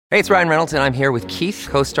Hey, it's Ryan Reynolds, and I'm here with Keith,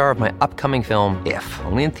 co-star of my upcoming film, If,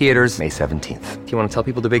 only in theaters May 17th. Do you want to tell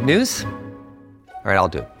people the big news? All right, I'll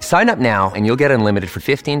do it. Sign up now and you'll get unlimited for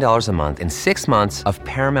 $15 a month and 6 months of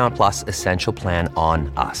Paramount Plus Essential Plan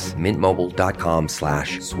on us.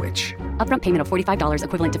 MintMobile.com/switch. Upfront payment of $45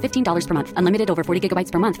 equivalent to $15 per month. Unlimited over 40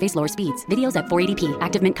 gigabytes per month. Face lower speeds. Videos at 480p.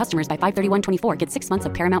 Active Mint customers by 531.24 get 6 months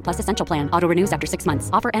of Paramount Plus Essential Plan. Auto renews after 6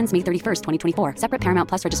 months. Offer ends May 31st, 2024. Separate Paramount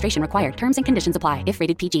Plus registration required. Terms and conditions apply if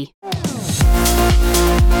rated PG.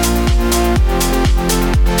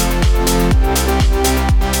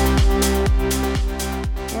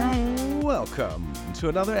 Welcome to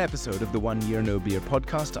another episode of the One Year No Beer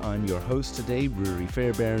podcast. I'm your host today, Rory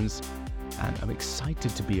Fairbairns, and I'm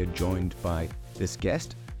excited to be joined by this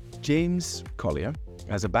guest. James Collier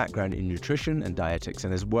has a background in nutrition and dietetics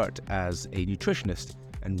and has worked as a nutritionist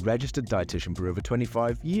and registered dietitian for over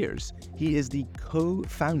 25 years. He is the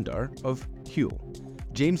co-founder of Huel.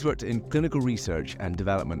 James worked in clinical research and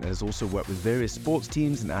development and has also worked with various sports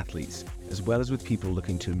teams and athletes, as well as with people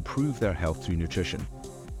looking to improve their health through nutrition.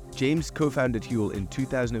 James co-founded Huel in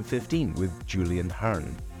 2015 with Julian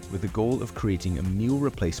Hearn, with the goal of creating a meal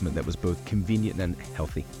replacement that was both convenient and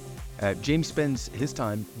healthy. James spends his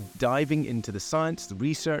time diving into the science, the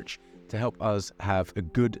research, to help us have a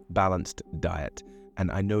good, balanced diet.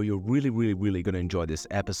 And I know you're really going to enjoy this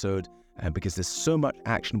episode because there's so much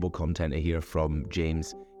actionable content here from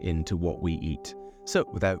James into what we eat. So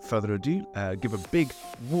without further ado, give a big,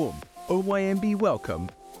 warm OYMB welcome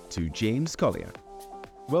to James Collier.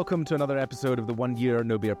 Welcome to another episode of the One Year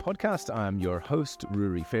No Beer podcast. I'm your host,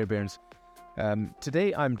 Rory Fairbairns.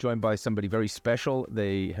 Today I'm joined by somebody very special.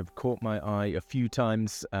 They have caught my eye a few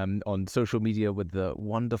times on social media with the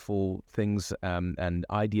wonderful things and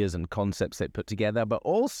ideas and concepts they put together, but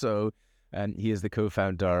also he is the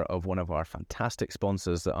co-founder of one of our fantastic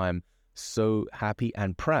sponsors that I'm so happy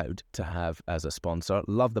and proud to have as a sponsor.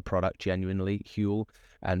 Love the product genuinely, Huel,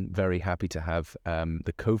 and very happy to have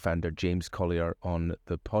the co-founder, James Collier, on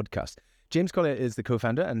the podcast. James Collier is the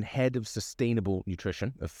co-founder and head of sustainable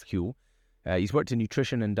nutrition of Huel. He's worked in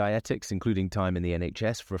nutrition and dietetics, including time in the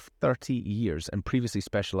NHS, for 30 years and previously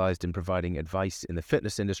specialised in providing advice in the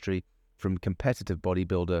fitness industry, from competitive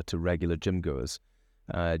bodybuilder to regular gym goers.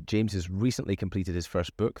 James has recently completed his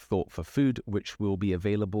first book, Thought for Food, which will be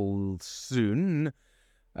available soon.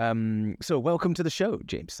 So welcome to the show,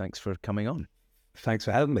 James. Thanks for coming on. Thanks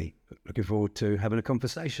for having me. Looking forward to having a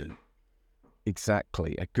conversation.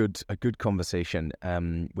 Exactly. A good conversation,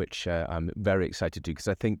 which I'm very excited to, because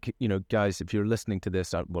I think, guys, if you're listening to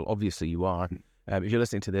this, well, obviously you are. If you're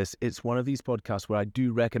listening to this, it's one of these podcasts where I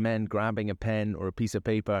do recommend grabbing a pen or a piece of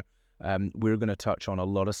paper. We're going to touch on a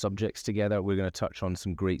lot of subjects together. We're going to touch on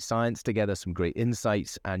some great science together, some great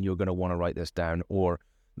insights, and you're going to want to write this down or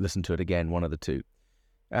listen to it again, one of the two.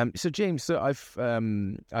 So James, I've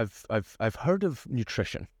heard of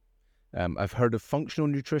nutrition. I've heard of functional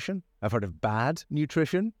nutrition. I've heard of bad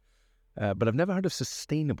nutrition, but I've never heard of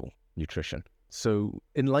sustainable nutrition. So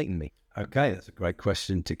enlighten me. Okay, that's a great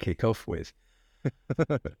question to kick off with.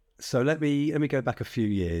 So let me go back a few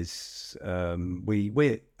years. We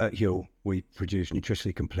at Huel, we produce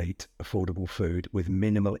nutritionally complete, affordable food with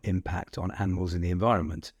minimal impact on animals in the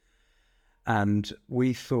environment. And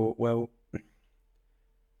we thought, well,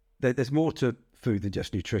 there's more to food than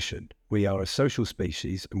just nutrition. We are a social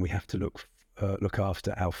species, and we have to look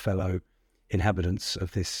after our fellow inhabitants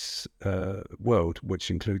of this world,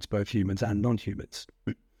 which includes both humans and non-humans.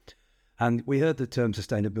 And we heard the term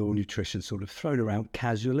sustainable nutrition sort of thrown around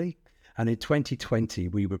casually. And in 2020,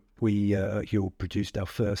 we Huel produced our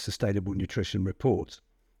first sustainable nutrition report.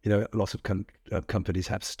 Lots of companies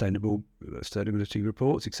have sustainability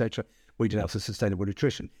reports, etc. We did have sustainable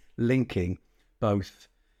nutrition, linking both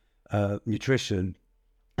nutrition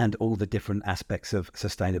and all the different aspects of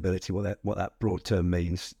sustainability, what that broad term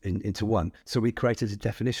means into one. So we created a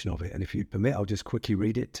definition of it. And if you permit, I'll just quickly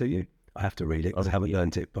read it to you. I have to read it because I haven't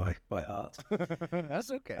learned it by heart.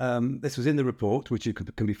 That's okay. This was in the report, which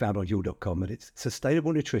can be found on huel.com, and it's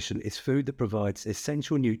sustainable nutrition is food that provides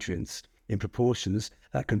essential nutrients in proportions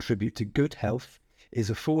that contribute to good health, is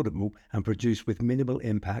affordable and produced with minimal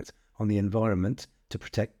impact on the environment to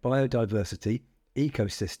protect biodiversity,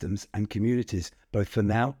 ecosystems and communities, both for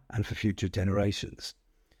now and for future generations.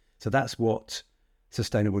 So that's what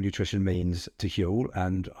sustainable nutrition means to Huel,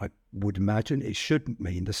 and I would imagine it should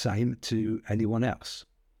mean the same to anyone else.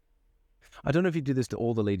 I don't know if you do this to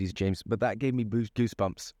all the ladies, James, but that gave me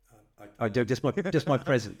goosebumps. I do, just my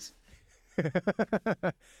presence.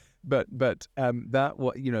 But that,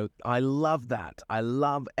 what, I love that. I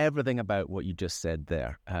love everything about what you just said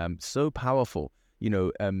there. So powerful.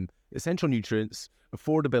 essential nutrients,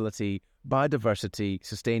 affordability, biodiversity,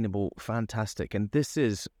 sustainable, fantastic. And this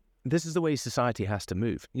is the way society has to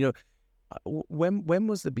move. When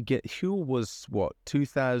was the begin? Huel was what,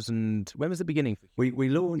 2000? When was the beginning? We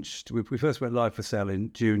launched. We first went live for sale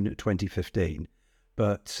in June 2015,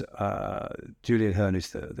 but Julian Hearn,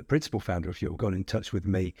 who's the principal founder of Huel, got in touch with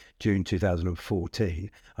me June 2014,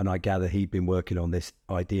 and I gather he'd been working on this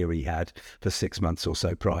idea he had for 6 months or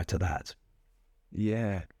so prior to that.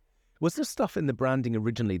 Yeah. Was there stuff in the branding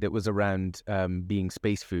originally that was around being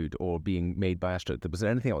space food or being made by astronauts? Was there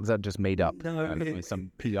anything else? Was that just made up? No, with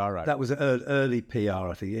some PR out? That was early PR,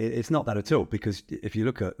 I think. It's not that at all, because if you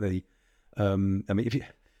look at the, when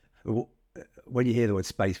you hear the word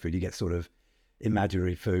space food, you get sort of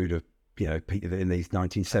imaginary food of, in these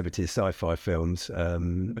 1970s sci-fi films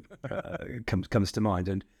comes to mind.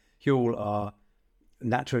 And Huel are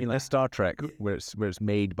naturally, like Star Trek, where it's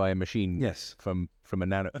made by a machine. Yes, from a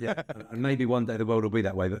nano. Yeah, and maybe one day the world will be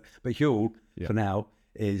that way. But Huel, for now,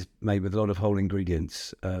 is made with a lot of whole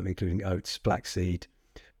ingredients, including oats, flaxseed,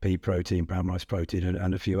 pea protein, brown rice protein,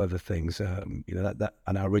 and a few other things. That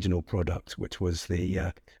and our original product, which was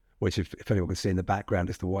which if anyone can see in the background,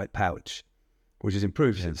 is the white pouch, which has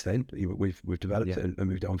improved since then. We've developed it and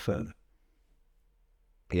moved on further.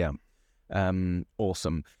 Yeah,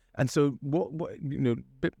 awesome. And so, what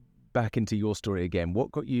bit back into your story again.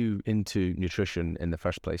 What got you into nutrition in the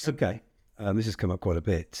first place? Okay, this has come up quite a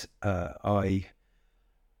bit. When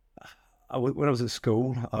I was at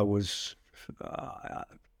school, I was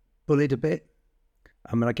bullied a bit.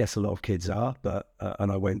 I mean, I guess a lot of kids are, but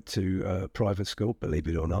and I went to private school, believe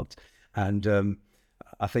it or not, and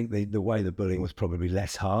I think the way the bullying was probably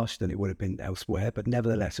less harsh than it would have been elsewhere. But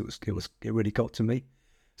nevertheless, it really got to me.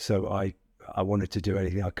 So I wanted to do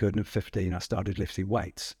anything I could, and at 15, I started lifting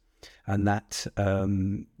weights. And that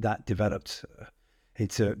developed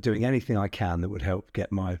into doing anything I can that would help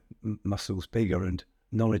get my muscles bigger, and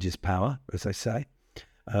knowledge is power, as they say.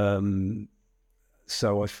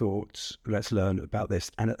 So I thought, let's learn about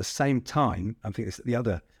this. And at the same time, I think it's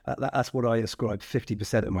that's what I ascribed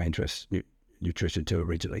 50% of my interest nutrition to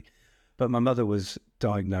originally. But my mother was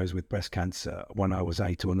diagnosed with breast cancer when I was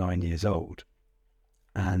 8 or 9 years old.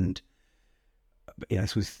 And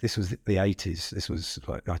this was the 80s. This was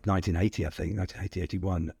like 1980, I think, 1980,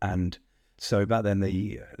 81. And so back then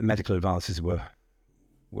the medical advances weren't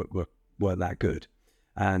that good.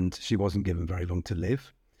 And she wasn't given very long to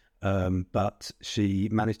live. But she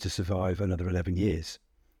managed to survive another 11 years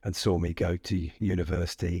and saw me go to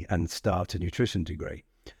university and start a nutrition degree.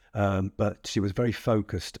 But she was very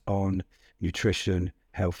focused on nutrition,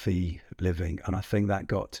 healthy living. And I think that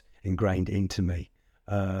got ingrained into me.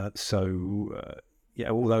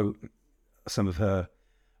 Although some of her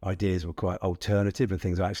ideas were quite alternative and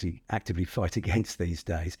things I actually actively fight against these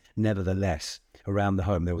days, nevertheless, around the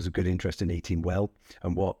home there was a good interest in eating well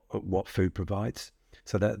and what food provides.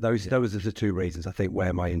 So those are the two reasons, I think,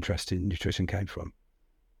 where my interest in nutrition came from.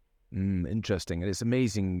 Interesting. And it's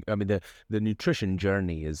amazing. I mean, the nutrition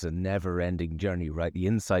journey is a never-ending journey, right? The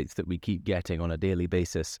insights that we keep getting on a daily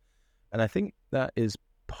basis. And I think that is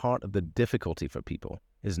part of the difficulty for people,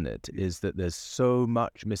 isn't it? Is that there's so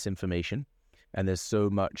much misinformation, and there's so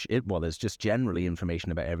much there's just generally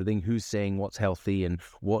information about everything, who's saying what's healthy and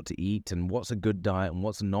what to eat and what's a good diet and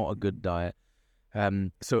what's not a good diet.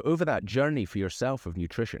 So over that journey for yourself of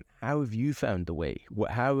nutrition, how have you found the way?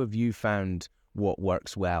 How have you found what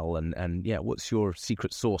works well, and what's your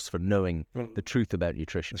secret sauce for knowing the truth about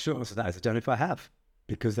nutrition? The short answer to that is I don't know if I have.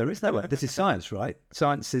 Because there is no way. This is science, right?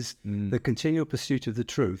 Science is the continual pursuit of the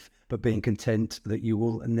truth, but being content that you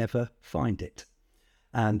will never find it.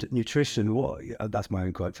 And nutrition, that's my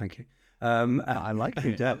own quote, thank you. I like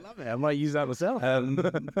it. I love it. I might use that myself.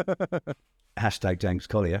 Hashtag James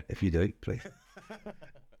Collier, if you do, please.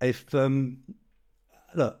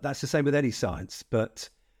 Look, that's the same with any science, but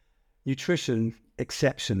nutrition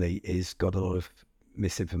exceptionally is got a lot of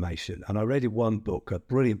misinformation. And I read in one book, a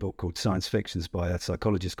brilliant book called Science Fictions by a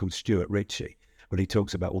psychologist called Stuart Ritchie, where he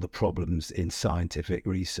talks about all the problems in scientific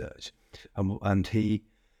research. And he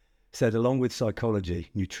said, along with psychology,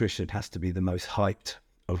 nutrition has to be the most hyped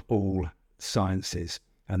of all sciences.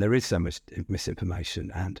 And there is so much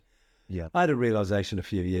misinformation. And I had a realization a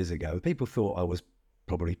few years ago. People thought I was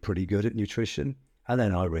probably pretty good at nutrition. And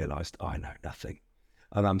then I realized I know nothing.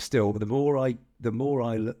 And I'm still, the more I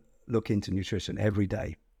look into nutrition every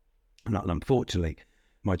day, and unfortunately,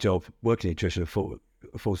 my job working in nutrition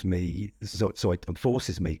forces me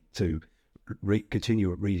to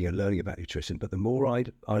continue reading and learning about nutrition. But the more I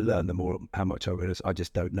learn, the more how much I realize I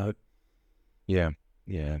just don't know. Yeah,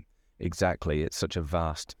 exactly. It's such a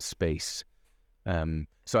vast space.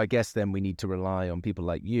 So I guess then we need to rely on people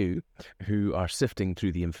like you who are sifting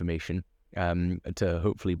through the information to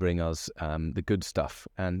hopefully bring us the good stuff.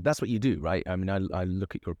 And that's what you do, right? I mean, I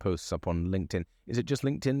look at your posts up on LinkedIn. Is it just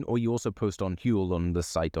LinkedIn, or you also post on Huel, on the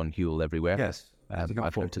site on Huel everywhere? Yes. I've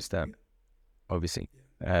noticed that, obviously.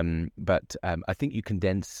 But I think you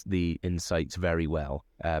condense the insights very well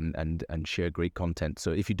and share great content.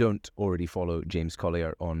 So if you don't already follow James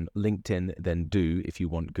Collier on LinkedIn, then do, if you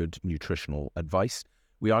want good nutritional advice.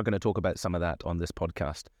 We are going to talk about some of that on this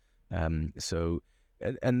podcast.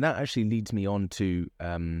 And that actually leads me on to,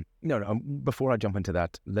 before I jump into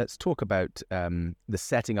that, let's talk about the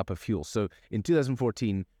setting up of Huel. So in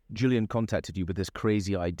 2014, Julian contacted you with this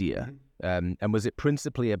crazy idea. And was it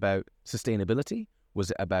principally about sustainability?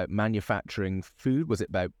 Was it about manufacturing food? Was it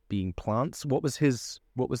about being plants? What was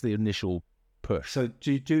the initial push? So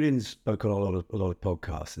Julian's spoken on a lot of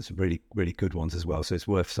podcasts. There's some really, really good ones as well. So it's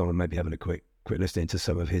worth someone maybe having a quick listening to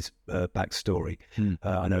some of his backstory.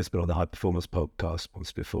 I know it's been on the High Performance podcast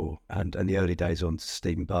once before, and the early days on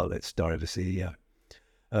Stephen Bartlett's Diary of a CEO.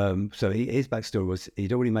 So his backstory was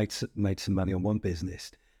he'd already made some money on one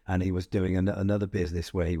business, and he was doing another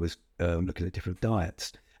business where he was looking at different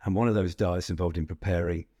diets. And one of those diets involved in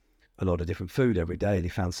preparing a lot of different food every day, and he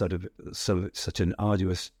found such an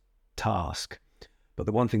arduous task. But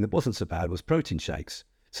the one thing that wasn't so bad was protein shakes.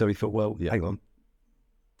 So he thought, well, hang on,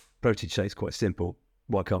 protein shakes quite simple.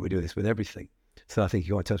 Why can't we do this with everything? So I think he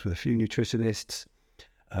got in touch with a few nutritionists,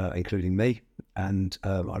 including me, and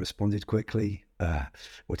I responded quickly,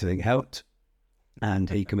 what do you think helped? And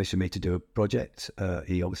he commissioned me to do a project.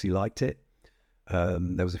 He obviously liked it.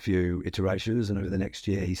 There was a few iterations, and over the next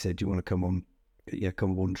year he said, do you want to come on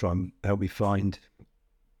board and try and help me find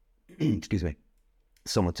excuse me,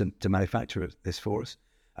 someone to manufacture this for us?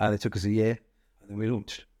 And it took us a year, and then we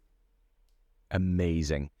launched.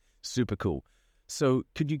 Amazing. Super cool. So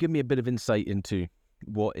could you give me a bit of insight into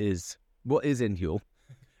what is in Huel?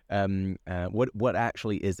 What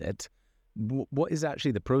actually is it? What is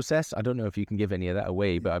actually the process? I don't know if you can give any of that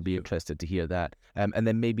away, but I'd be interested to hear that. And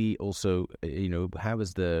then maybe also, how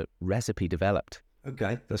is the recipe developed?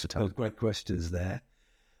 Okay, those great questions there.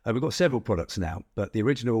 We've got several products now, but the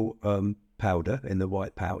original powder in the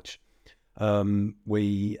white pouch,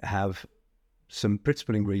 we have some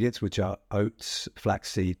principal ingredients, which are oats,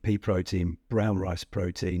 flaxseed, pea protein, brown rice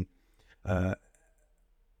protein,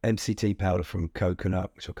 MCT powder from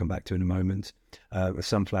coconut, which I'll come back to in a moment,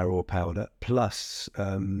 sunflower oil powder, plus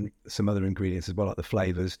some other ingredients as well, like the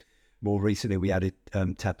flavours. More recently, we added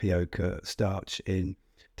tapioca starch in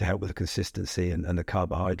to help with the consistency and the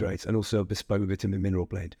carbohydrates, and also a bespoke vitamin mineral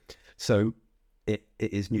blend. So it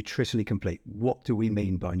is nutritionally complete. What do we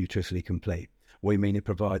mean by nutritionally complete? We mean it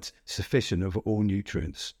provides sufficient of all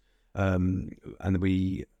nutrients, and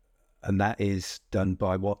that is done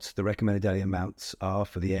by what the recommended daily amounts are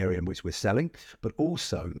for the area in which we're selling, but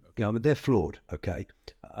also, they're flawed, okay?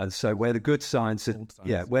 And so where good science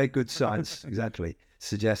exactly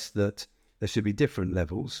suggests that there should be different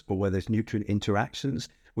levels, or where there's nutrient interactions,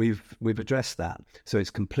 we've addressed that. So it's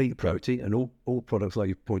complete protein, and all products, like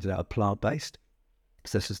you pointed out, are plant-based,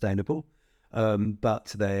 so sustainable.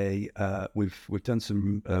 But we've done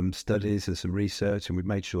some studies and some research, and we've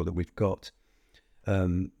made sure that we've got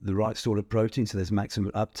the right sort of protein, so there's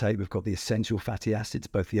maximum uptake. We've got the essential fatty acids,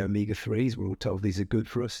 both the omega-3s. We're all told these are good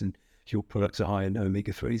for us, and your products are high in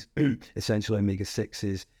omega-3s, essential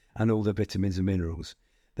omega-6s, and all the vitamins and minerals.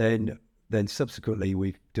 Then subsequently,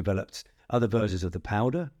 we've developed other versions of the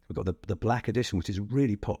powder. We've got the black edition, which is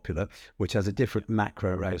really popular, which has a different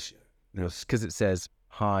macro ratio. Because it says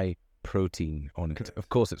high protein on it. Correct. Of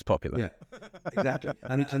course it's popular. Yeah, exactly.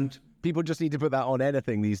 And people just need to put that on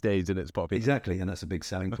anything these days, and it's popular. Exactly, and that's a big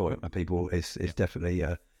selling point. People is definitely,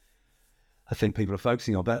 I think people are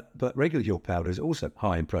focusing on. But regular Huel powder is also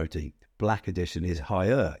high in protein. Black edition is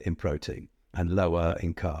higher in protein and lower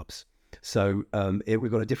in carbs. So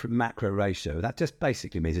we've got a different macro ratio. That just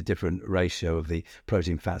basically means a different ratio of the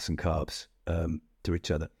protein, fats, and carbs to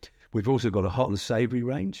each other. We've also got a hot and savoury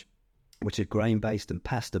range, which are grain-based and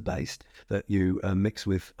pasta-based, that you mix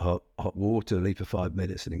with hot water, leave for 5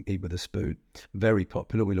 minutes, and eat with a spoon. Very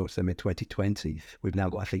popular. We launched them in 2020. We've now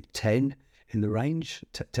got, I think, 10 in the range,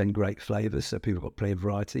 10 great flavours, so people have got plenty of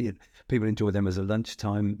variety, and people enjoy them as a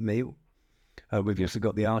lunchtime meal. We've also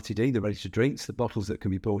got the RTD, the ready-to-drinks, the bottles that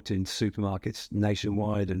can be bought in supermarkets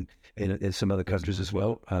nationwide and in some other countries as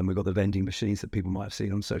well. We've got the vending machines that people might have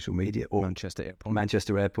seen on social media, or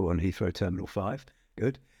Manchester Airport and Heathrow Terminal 5.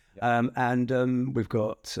 Good. And we've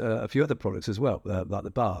got a few other products as well, like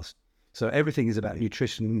the bars. So everything is about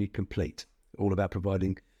nutritionally complete, all about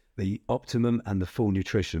providing the optimum and the full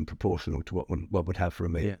nutrition proportional to what one would have for a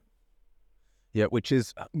meal. Yeah, which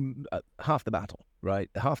is half the battle, right?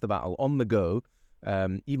 Half the battle on the go,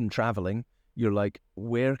 even traveling. You're like,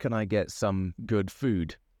 where can I get some good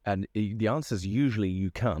food? And the answer is usually you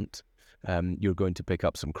can't. You're going to pick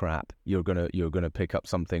up some crap. You're gonna pick up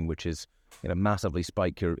something which is massively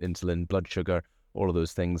spike your insulin, blood sugar, all of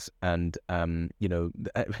those things, and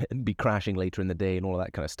be crashing later in the day and all of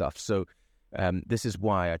that kind of stuff. So this is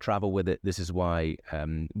why I travel with it. This is why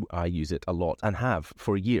I use it a lot and have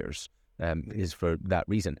for years. Is for that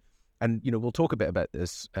reason. And, we'll talk a bit about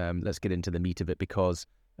this. Let's get into the meat of it because,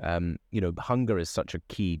 hunger is such a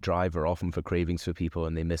key driver often for cravings for people,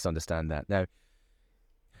 and they misunderstand that. Now,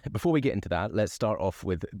 before we get into that, let's start off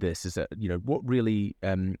with this, is that, what really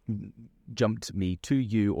jumped me to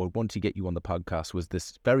you or wanted to get you on the podcast was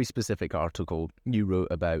this very specific article you wrote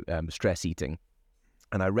about stress eating.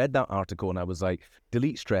 And I read that article and I was like,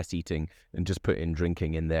 delete stress eating and just put in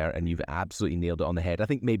drinking in there, and you've absolutely nailed it on the head. I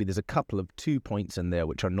think maybe there's a couple of 2 points in there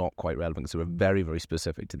which are not quite relevant, so we're very, very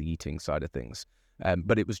specific to the eating side of things.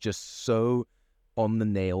 But it was just so on the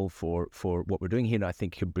nail for what we're doing here, and I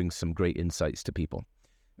think could bring some great insights to people.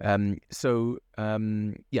 So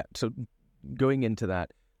going into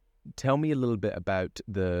that, tell me a little bit about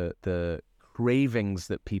the cravings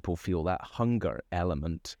that people feel, that hunger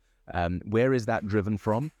element. Where is that driven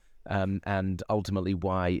from? And ultimately,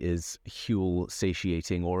 why is Huel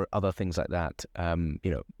satiating or other things like that?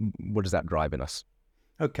 What does that drive in us?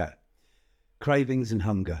 Okay. Cravings and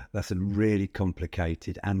hunger, that's a really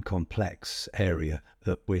complicated and complex area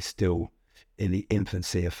that we're still in the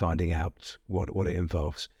infancy of finding out what it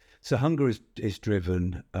involves. So hunger is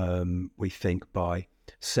driven, we think, by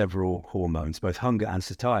several hormones, both hunger and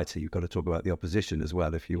satiety. You've got to talk about the opposition as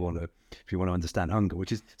well if you want to understand hunger,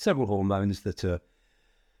 which is several hormones that are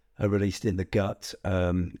released in the gut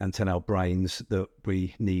and tell our brains that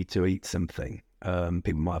we need to eat something.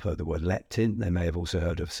 People might have heard the word leptin. They may have also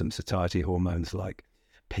heard of some satiety hormones like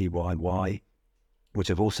PYY,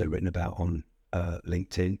 which I've also written about on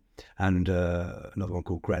LinkedIn, and another one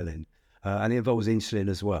called ghrelin, and it involves insulin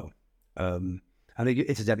as well. And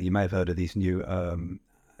incidentally, you may have heard of these new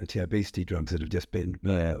anti-obesity drugs that have just been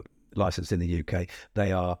licensed in the UK.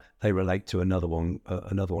 They relate to another one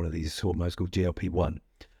of these hormones called GLP-1.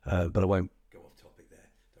 But I won't go off topic there.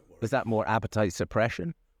 Don't worry. Is that more appetite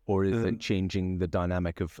suppression, or is it changing the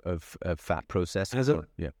dynamic of fat processing?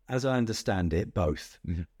 As I understand it, both.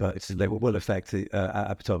 Mm-hmm. But they will affect the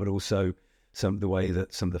appetite, but also the way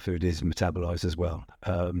that some of the food is metabolized as well.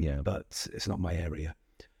 But it's not my area.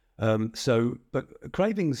 But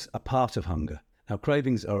cravings are part of hunger. Now,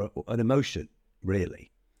 cravings are an emotion,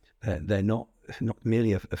 really. They're not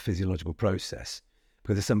merely a physiological process,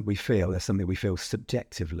 because there's something we feel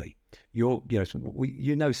subjectively.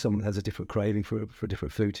 Someone has a different craving for a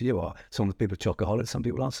different food to you. Some people are chocoholics, some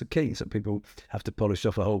people aren't so keen. Some people have to polish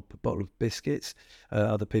off a whole bottle of biscuits.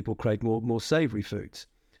 Other people crave more savoury foods.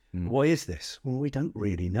 Why is this? Well, we don't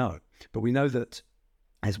really know, but we know that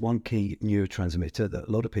there's one key neurotransmitter that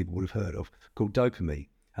a lot of people would have heard of called dopamine,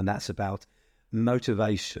 and that's about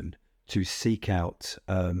motivation to seek out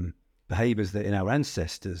behaviours that in our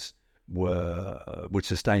ancestors would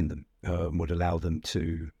sustain them, would allow them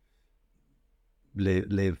to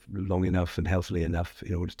live long enough and healthily enough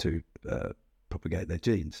in order to propagate their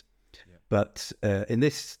genes. Yeah. But in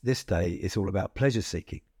this day, it's all about pleasure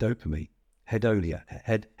seeking, dopamine, hedonia,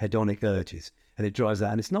 hedonic urges, and it drives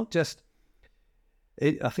that. And it's not just.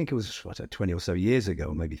 I think it was 20 or so years ago,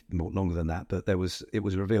 or maybe more longer than that. But it was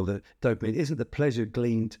revealed that dopamine isn't the pleasure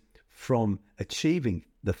gleaned from achieving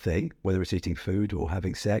the thing, whether it's eating food or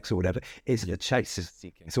having sex or whatever. It's the chase.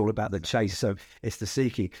 It's all about the chase. So it's the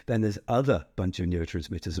seeking. Then there's other bunch of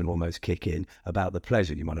neurotransmitters and hormones kick in about the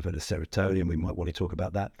pleasure. You might have heard of serotonin. We might want to talk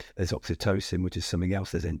about that. There's oxytocin, which is something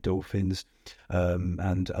else. There's endorphins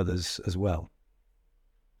and others as well.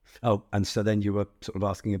 Oh, and so then you were sort of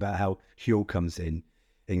asking about how Huel comes in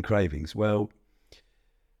cravings. Well,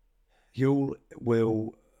 Huel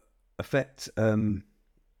will affect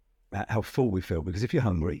how full we feel, because if you're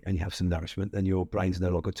hungry and you have some nourishment, then your brain's no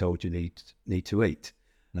longer told you need to eat.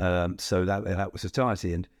 So that was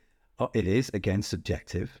satiety, and it is again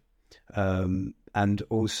subjective, and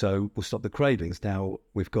also will stop the cravings. Now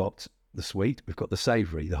we've got the sweet, we've got the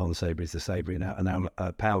savoury. The whole savoury is the savoury, and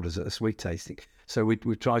our powders are sweet tasting. So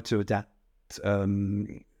we've tried to adapt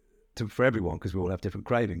for everyone, because we all have different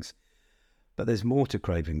cravings. But there's more to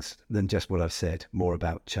cravings than just what I've said. More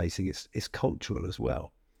about chasing. It's cultural as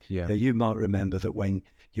well. Yeah. You might remember that when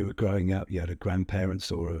you were growing up, you had a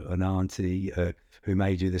grandparents or an auntie who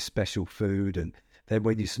made you this special food, and then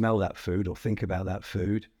when you smell that food or think about that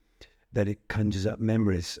food, then it conjures up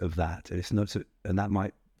memories of that. And it's not, and that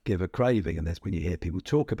might give a craving. And that's when you hear people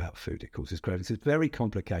talk about food, it causes cravings. It's very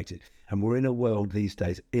complicated. And we're in a world these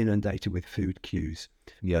days inundated with food cues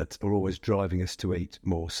that are always driving us to eat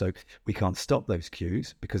more. So we can't stop those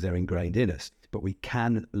cues because they're ingrained in us, but we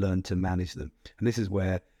can learn to manage them. And this is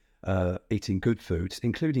where eating good foods,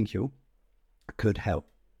 including Huel, could help,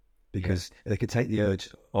 because they could take the urge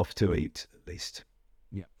off to eat at least.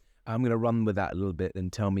 Yeah. I'm going to run with that a little bit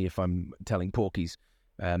and tell me if I'm telling porkies.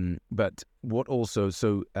 But what also,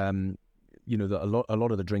 so, you know, a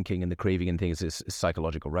lot of the drinking and the craving and things is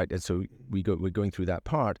psychological, right? And so we're going through that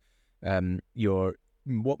part.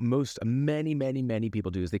 What many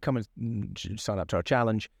people do is they come and sign up to our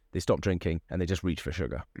challenge, they stop drinking, and they just reach for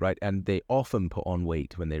sugar, right? And they often put on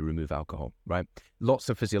weight when they remove alcohol, right? Lots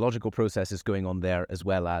of physiological processes going on there, as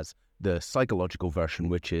well as the psychological version,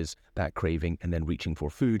 which is that craving and then reaching for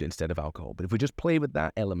food instead of alcohol. But if we just play with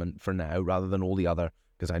that element for now, rather than all the other,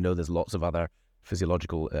 because I know there's lots of other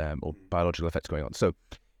physiological or biological effects going on. So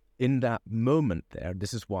in that moment there,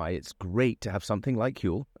 this is why it's great to have something like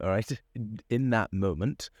Huel, all right, in that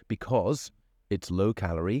moment, because it's lower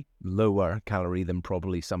calorie than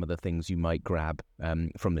probably some of the things you might grab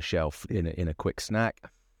from the shelf in a quick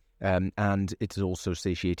snack. And it's also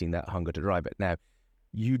satiating that hunger to drive it. Now,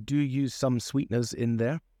 you do use some sweeteners in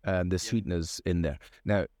there, sweeteners in there.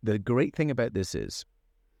 Now, the great thing about this is,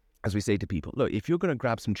 as we say to people, look, if you're going to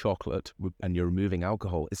grab some chocolate and you're removing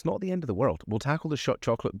alcohol, it's not the end of the world. We'll tackle the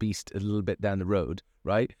chocolate beast a little bit down the road,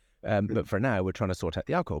 right? But for now, we're trying to sort out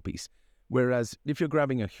the alcohol piece. Whereas if you're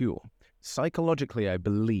grabbing a Huel, psychologically, I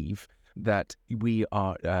believe that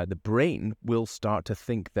the brain will start to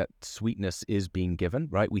think that sweetness is being given,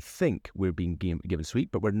 right? We think we're being given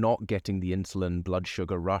sweet, but we're not getting the insulin blood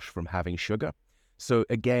sugar rush from having sugar. So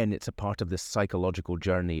again, it's a part of this psychological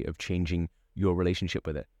journey of changing your relationship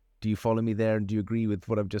with it. Do you follow me there? And do you agree with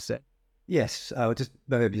what I've just said? Yes, I would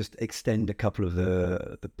just extend a couple of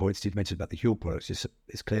the points you've mentioned about the Huel products. Just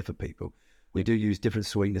it's clear for people. We do use different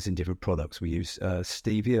sweeteners in different products. We use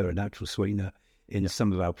stevia, a natural sweetener, in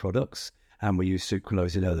some of our products, and we use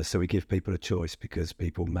sucralose in others. So we give people a choice because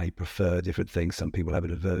people may prefer different things. Some people have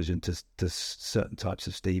an aversion to certain types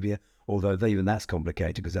of stevia, although even that's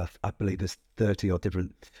complicated because I believe there's 30 odd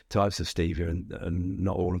different types of stevia, and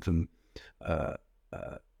not all of them that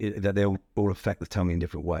they all affect the tongue in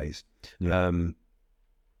different ways. Yeah.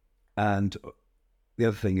 And the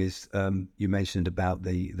other thing is, you mentioned about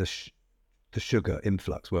the sugar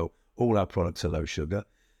influx. Well, all our products are low sugar,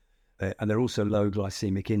 and they're also low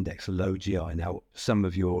glycemic index, low GI. Now, some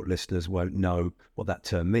of your listeners won't know what that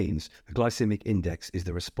term means. The glycemic index is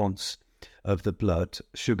the response of the blood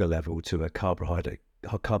sugar level to a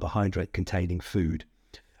carbohydrate-containing food.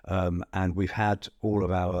 And we've had all of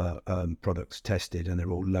our products tested, and they're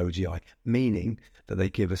all low GI, meaning that they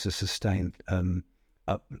give us a sustained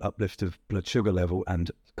uplift of blood sugar level and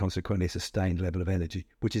consequently a sustained level of energy,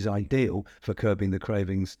 which is ideal for curbing the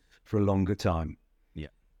cravings for a longer time. Yeah,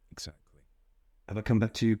 exactly. Have I come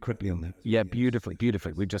back to you correctly on that? Yeah, beautifully.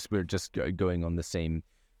 We're just going on the same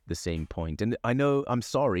point. And I know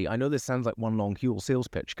this sounds like one long Huel sales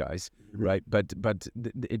pitch, guys, right? But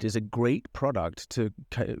it is a great product to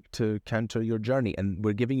counter your journey, and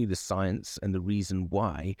we're giving you the science and the reason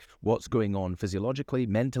why, what's going on physiologically,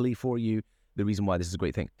 mentally for you, the reason why this is a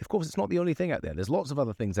great thing. Of course, it's not the only thing out there. There's lots of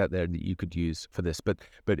other things out there that you could use for this, but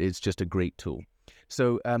it's just a great tool.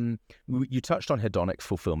 So you touched on hedonic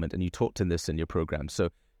fulfillment, and you talked in this in your program. So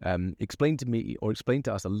explain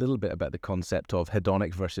to us a little bit about the concept of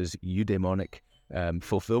hedonic versus eudaimonic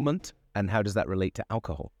fulfillment, and how does that relate to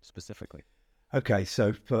alcohol specifically? Okay,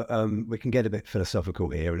 so we can get a bit philosophical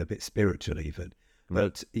here and a bit spiritual even.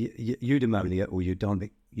 But eudaimonia or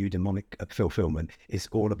eudaimonic fulfillment is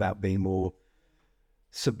all about being more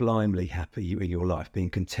sublimely happy in your life, being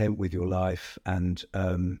content with your life, and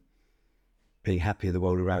being happy in the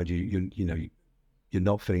world around you. You're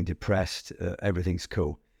not feeling depressed. Everything's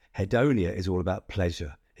cool. Hedonia is all about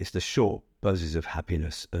pleasure. It's the short buzzes of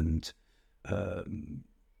happiness, and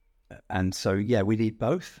so we need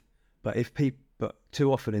both. But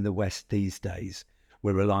too often in the West these days,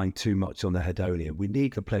 we're relying too much on the hedonia. We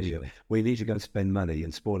need the pleasure. We need to go and spend money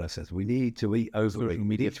and spoil ourselves. We need to eat overeat.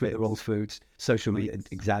 We need to eat the wrong foods. Social media,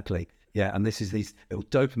 exactly. Yeah, and this is these little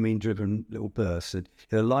dopamine-driven little bursts. And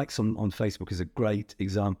likes on Facebook is a great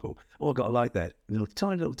example. Oh, I've got to like that.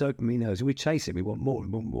 Tiny little dopamine nose. We chase it. We want more. We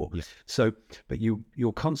want more. Yeah. So, but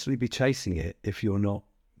you'll constantly be chasing it if you're not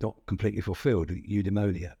completely fulfilled.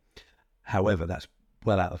 Eudaimonia. However, that's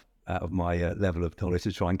well out of my level of knowledge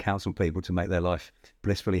to try and counsel people to make their life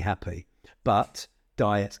blissfully happy. But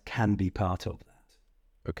diet can be part of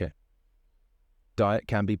that. Okay. diet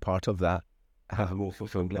can be part of that. Have a more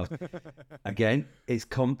fulfilled life. Again, it's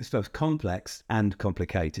both complex and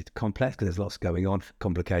complicated. Complex because there's lots going on.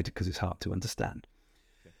 Complicated because it's hard to understand.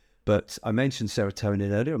 Okay. But I mentioned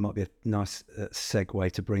serotonin earlier. It might be a nice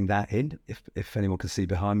segue to bring that in. If anyone can see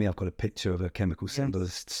behind me, I've got a picture of a chemical symbol of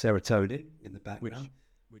serotonin in the background.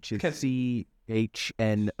 Which is CHNO.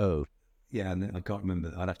 Yeah, and I can't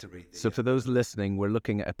remember. I'd have to read. So for those listening, we're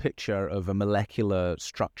looking at a picture of a molecular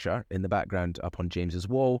structure in the background up on James's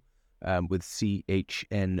wall with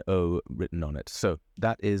CHNO written on it. So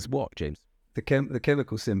that is what, James? The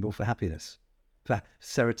chemical symbol for happiness, for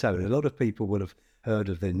serotonin. A lot of people would have heard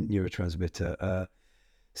of the neurotransmitter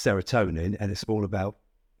serotonin, and it's all about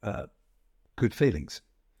good feelings.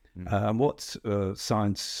 And what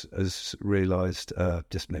science has realised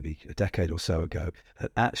just maybe a decade or so ago,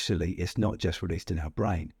 that actually it's not just released in our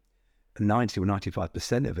brain. 90 or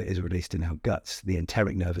 95% of it is released in our guts, the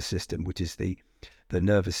enteric nervous system, which is the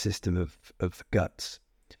nervous system of the guts.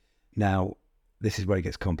 Now, this is where it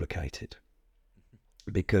gets complicated,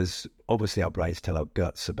 because obviously our brains tell our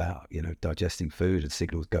guts about, digesting food, and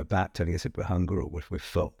signals go back telling us if we're hungry or if we're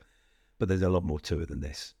full. But there's a lot more to it than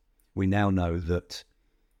this. We now know that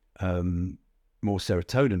more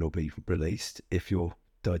serotonin will be released if your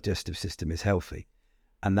digestive system is healthy.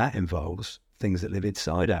 And that involves things that live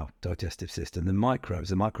inside our digestive system, the microbes,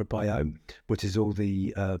 the microbiome, which is all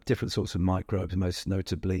the different sorts of microbes, most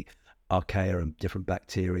notably archaea and different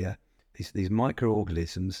bacteria. These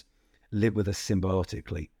microorganisms live with us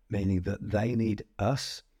symbiotically, meaning that they need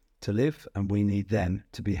us to live and we need them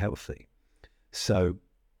to be healthy. So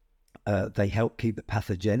they help keep the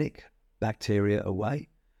pathogenic bacteria away.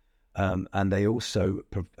 And they also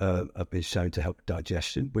have been shown to help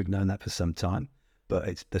digestion. We've known that for some time,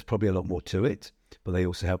 but there's probably a lot more to it. But they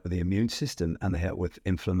also help with the immune system, and they help with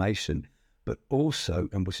inflammation. But also,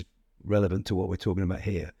 and which is relevant to what we're talking about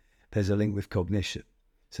here, there's a link with cognition.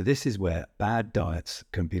 So this is where bad diets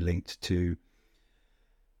can be linked to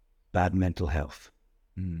bad mental health.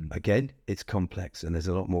 Again, it's complex, and there's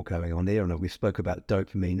a lot more going on here. And we spoke about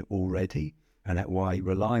dopamine already, and that why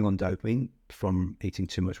relying on dopamine from eating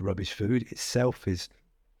too much rubbish food itself it's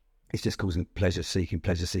just causing pleasure seeking,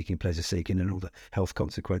 and all the health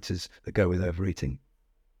consequences that go with overeating.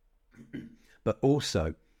 But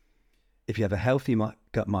also, if you have a healthy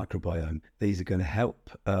gut microbiome, these are going to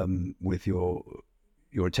help with your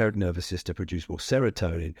enteric nervous system produce more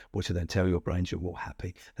serotonin, which will then tell your brain you're more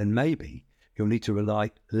happy. Then maybe you'll need to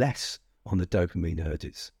rely less on the dopamine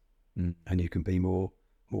urges, and you can be more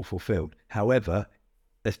fulfilled. However,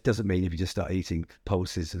 this doesn't mean if you just start eating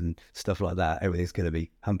pulses and stuff like that, everything's going to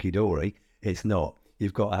be hunky-dory. It's not.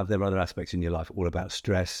 You've got to have there other aspects in your life, all about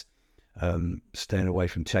stress, staying away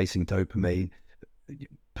from chasing dopamine,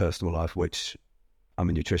 personal life, which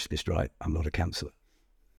I'm a nutritionist, right? I'm not a counsellor.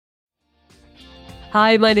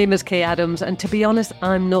 Hi, my name is Kay Adams, and to be honest,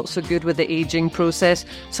 I'm not so good with the ageing process,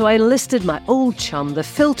 so I enlisted my old chum, the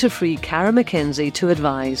filter-free Cara McKenzie, to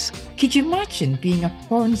advise. Could you imagine being a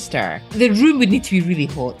porn star? The room would need to be really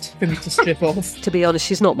hot for me to strip off. To be honest,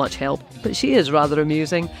 she's not much help, but she is rather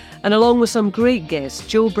amusing. And along with some great guests,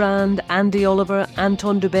 Joe Brand, Andy Oliver,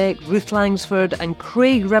 Anton Dubeck, Ruth Langsford and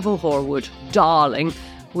Craig Revel-Horwood, darling,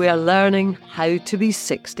 we are learning how to be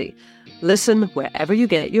 60. Listen wherever you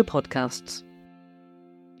get your podcasts.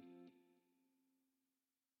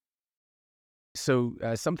 So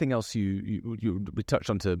something else we touched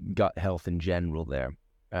on to gut health in general there.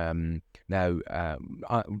 Now,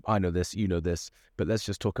 I know this, you know this, but let's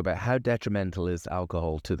just talk about how detrimental is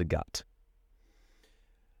alcohol to the gut?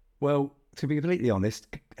 Well, to be completely honest,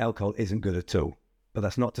 alcohol isn't good at all. But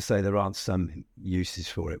that's not to say there aren't some uses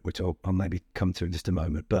for it, which I'll maybe come to in just a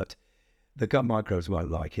moment. But the gut microbes won't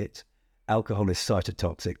like it. Alcohol is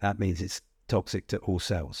cytotoxic. That means it's toxic to all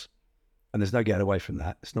cells. And there's no getting away from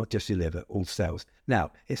that. It's not just your liver, all cells.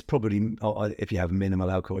 Now, it's probably, if you have minimal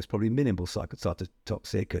alcohol, it's probably minimal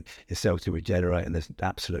cytotoxic, and your cells will regenerate, and there's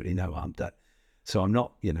absolutely no harm done. So I'm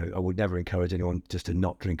not, I would never encourage anyone just to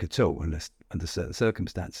not drink at all unless under certain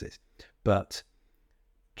circumstances. But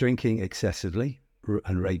drinking excessively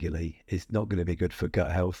and regularly is not going to be good for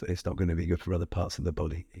gut health. It's not going to be good for other parts of the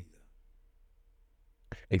body either.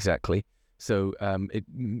 Exactly. So it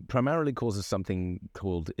primarily causes something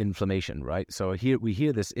called inflammation, right? So here we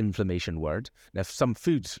hear this inflammation word. Now, some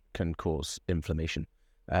foods can cause inflammation.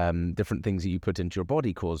 Different things that you put into your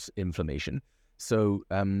body cause inflammation. So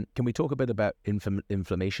can we talk a bit about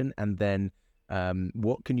inflammation, and then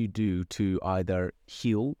what can you do to either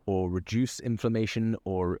heal or reduce inflammation,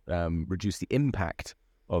 or reduce the impact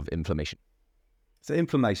of inflammation? So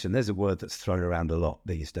inflammation, there's a word that's thrown around a lot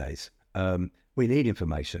these days. We need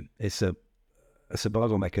inflammation. It's a a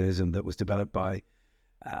survival mechanism that was developed by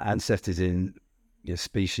ancestors in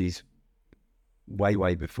species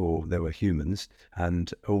way before there were humans,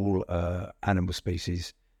 and all animal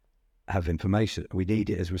species have information. We need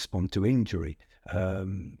it as a response to injury.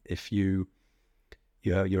 If your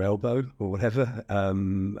elbow or whatever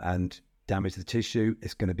and damage the tissue,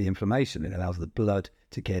 it's going to be inflammation. It allows the blood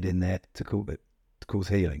to get in there to cause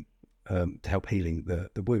healing, to help healing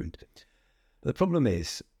the wound. But the problem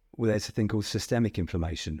is, there's a thing called systemic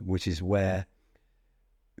inflammation, which is where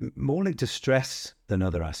more linked to stress than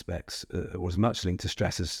other aspects, or as much linked to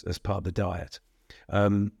stress as part of the diet.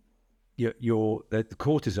 The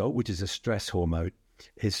cortisol, which is a stress hormone,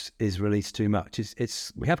 is released too much.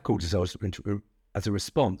 We have cortisol as a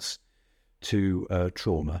response to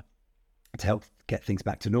trauma to help get things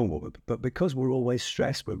back to normal. But because we're always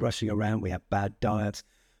stressed, we're rushing around, we have bad diets,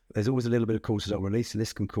 there's always a little bit of cortisol release, and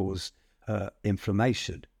this can cause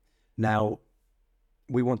inflammation. Now,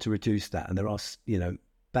 we want to reduce that, and there are,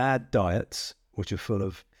 bad diets which are full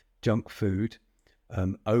of junk food,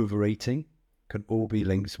 overeating, can all be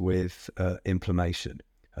linked with inflammation,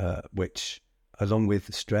 which, along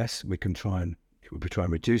with stress, if we try and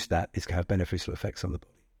reduce that, it's going to have beneficial effects on the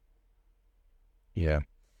body. Yeah.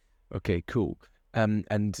 Okay, cool.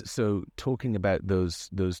 And so talking about those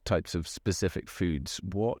types of specific foods,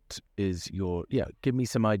 what is give me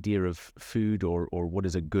some idea of food or what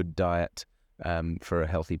is a good diet for a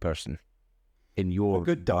healthy person in your... A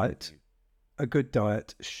good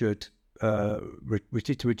diet should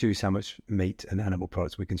reduce how much meat and animal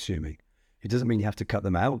products we're consuming. It doesn't mean you have to cut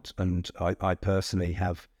them out, and I personally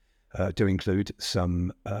do include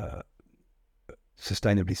some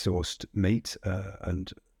sustainably sourced meat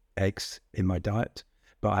and eggs in my diet,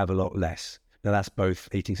 but I have a lot less. Now, that's both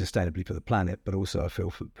eating sustainably for the planet, but also I feel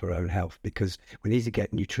for our own health, because we need to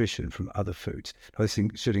get nutrition from other foods. Now, this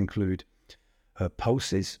should include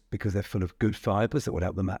pulses, because they're full of good fibres that would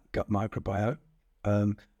help the gut microbiome,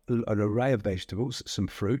 an array of vegetables, some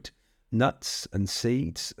fruit, nuts and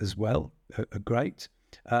seeds as well are great.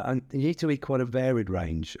 And you need to eat quite a varied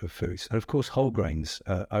range of foods. And of course, whole grains,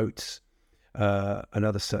 oats, and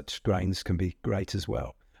other such grains can be great as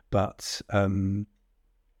well. But and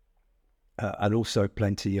also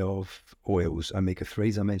plenty of oils,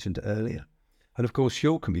 omega-3s I mentioned earlier. And of course,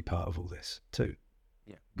 Huel can be part of all this too.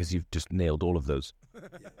 Yeah, because you've just nailed all of those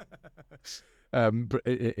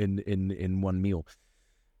in one meal.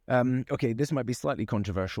 Okay, this might be slightly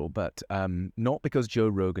controversial, but not because Joe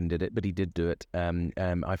Rogan did it, but he did do it.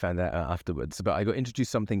 I found that out afterwards. But I got introduced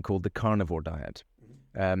to something called the carnivore diet.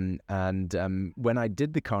 And when I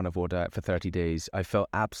did the carnivore diet for 30 days, I felt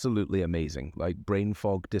absolutely amazing. Like, brain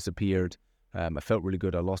fog disappeared. I felt really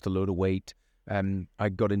good. I lost a load of weight. I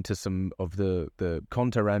got into some of the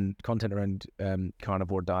content around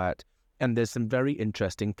carnivore diet, and there's some very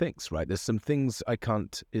interesting things, right? There's some things I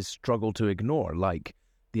struggle to ignore, like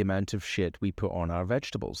the amount of shit we put on our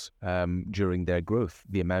vegetables during their growth,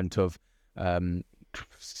 the amount of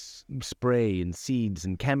spray and seeds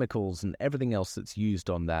and chemicals and everything else that's used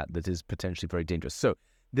on that is potentially very dangerous. So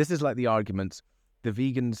this is like the arguments. The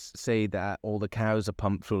vegans say that all the cows are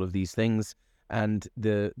pumped full of these things, and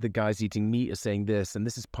the guys eating meat are saying this, and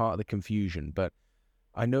this is part of the confusion. But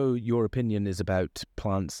I know your opinion is about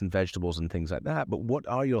plants and vegetables and things like that, but what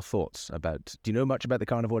are your thoughts about, do you know much about the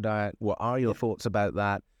carnivore diet? What are your thoughts about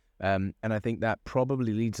that? And I think that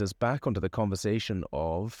probably leads us back onto the conversation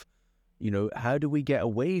of, how do we get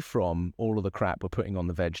away from all of the crap we're putting on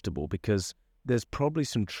the vegetable? Because there's probably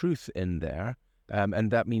some truth in there.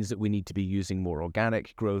 And that means that we need to be using more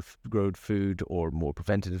organic grown food or more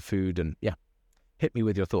preventative food. And hit me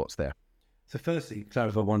with your thoughts there. So firstly,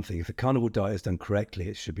 clarify one thing. If the carnivore diet is done correctly,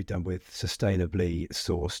 it should be done with sustainably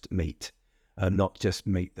sourced meat, not just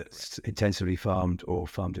meat that's intensively farmed or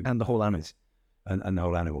farmed in... And the whole animal. And the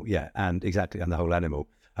whole animal, yeah. And exactly, and the whole animal.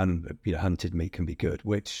 And, hunted meat can be good,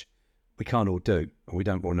 which we can't all do. We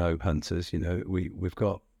don't all know hunters, we've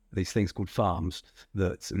got these things called farms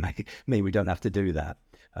that mean we don't have to do that.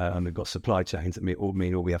 And we've got supply chains that mean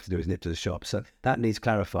all we have to do is nip to the shop. So that needs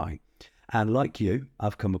clarifying. And like you,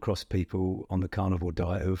 I've come across people on the carnivore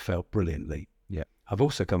diet who have felt brilliantly. Yeah. I've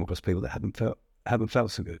also come across people that haven't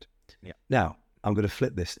felt so good. Yeah. Now, I'm going to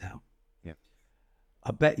flip this now. Yeah.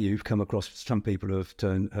 I bet you've come across some people who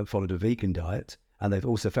have followed a vegan diet and they've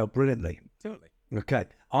also felt brilliantly. Totally. Okay.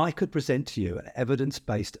 I could present to you an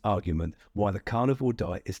evidence-based argument why the carnivore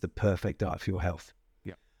diet is the perfect diet for your health.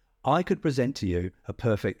 Yeah. I could present to you a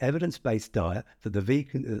perfect evidence-based diet that the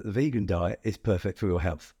vegan diet is perfect for your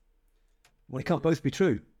health. Well, it can't both be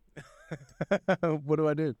true. What do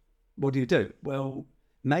I do? What do you do? Well,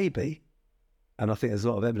 maybe and I think there's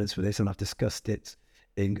a lot of evidence for this, and I've discussed it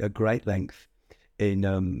in a great length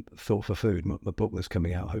in Thought for Food, my book that's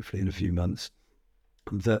coming out hopefully in a few months,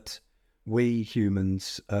 that we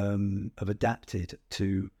humans have adapted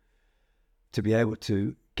to be able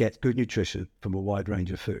to get good nutrition from a wide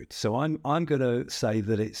range of foods. So I'm going to say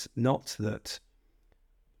that it's not that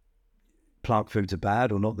plant foods are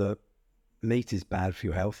bad, or not that meat is bad for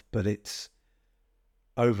your health, but it's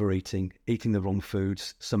overeating, eating the wrong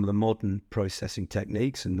foods, some of the modern processing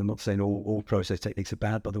techniques. And I'm not saying all process techniques are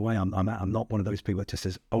bad, by the way. I'm not one of those people that just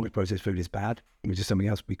says only processed food is bad, which is something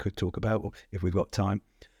else we could talk about if we've got time.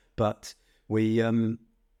 But we're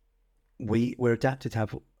adapted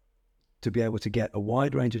to be able to get a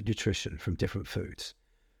wide range of nutrition from different foods.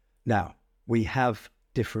 Now, we have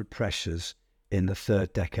different pressures in the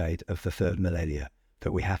third decade of the third millennia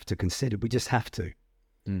that we have to consider. We just have to.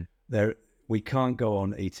 We can't go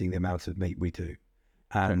on eating the amount of meat we do.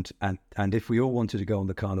 And if we all wanted to go on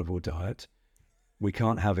the carnivore diet, we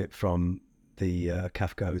can't have it from the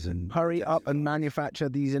Kafkos and... Hurry up and manufacture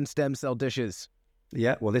these in stem cell dishes.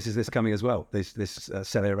 Yeah, well, this coming as well. This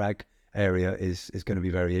cellular ag area is going to be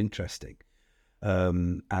very interesting.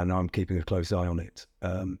 And I'm keeping a close eye on it.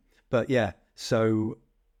 But yeah, so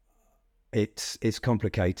it's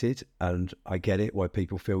complicated, and I get it why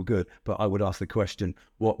people feel good. But I would ask the question,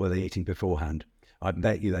 what were they eating beforehand? I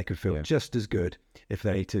bet you they could feel just as good if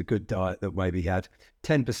they ate a good diet that maybe had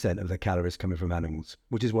 10% of their calories coming from animals,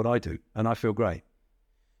 which is what I do, and I feel great.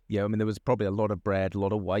 Yeah, I mean, there was probably a lot of bread, a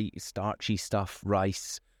lot of white, starchy stuff,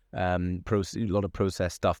 rice, a lot of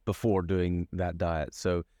processed stuff before doing that diet.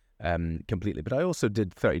 So completely. But I also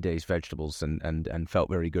did 30 days vegetables and felt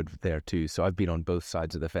very good there too. So I've been on both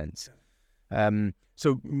sides of the fence.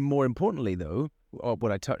 So more importantly, though,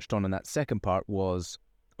 what I touched on in that second part was,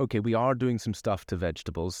 okay, we are doing some stuff to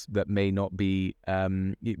vegetables that may not be,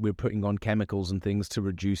 we're putting on chemicals and things to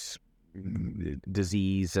reduce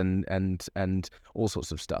disease and all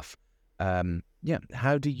sorts of stuff.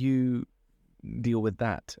 How do you deal with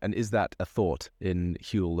that? And is that a thought in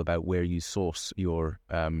Huel about where you source your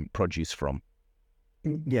produce from?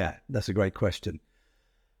 Yeah, that's a great question.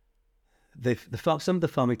 Some of the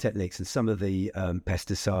farming techniques and some of the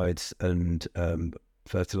pesticides and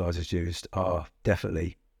fertilizers used are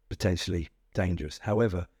definitely potentially dangerous.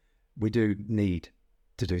 However, we do need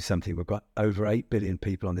to do something. We've got over 8 billion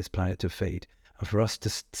people on this planet to feed, and for us to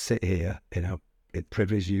sit here in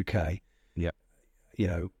privileged UK,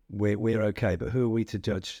 we're okay. But who are we to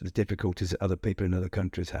judge the difficulties that other people in other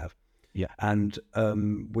countries have? Yeah, and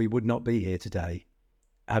we would not be here today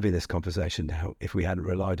having this conversation now if we hadn't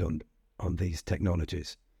relied on these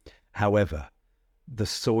technologies. However, the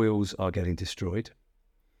soils are getting destroyed,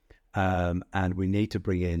 and we need to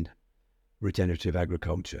bring in regenerative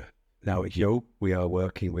agriculture. Now at Huel, we are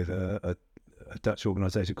working with a Dutch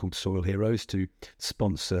organisation called Soil Heroes to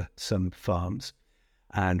sponsor some farms,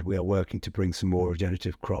 and we are working to bring some more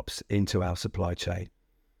regenerative crops into our supply chain.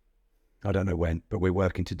 I don't know when, but we're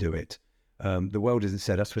working to do it. The world isn't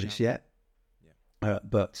set up for this yet,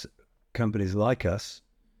 but companies like us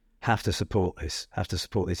have to support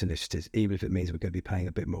these initiatives, even if it means we're going to be paying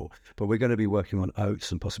a bit more. But we're going to be working on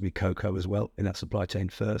oats and possibly cocoa as well in that supply chain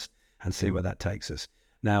first, and see where that takes us.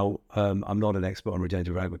 Now, I'm not an expert on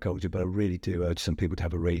regenerative agriculture, but I really do urge some people to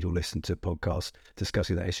have a read or listen to podcasts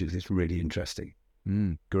discussing that issue. It's really interesting.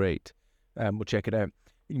 Great. We'll check it out.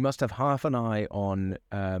 You must have half an eye, or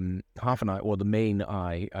the main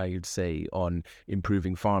eye, I would say, on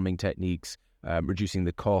improving farming techniques, reducing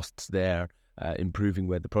the costs there, improving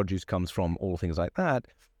where the produce comes from, all things like that.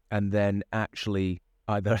 And then actually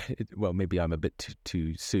maybe I'm a bit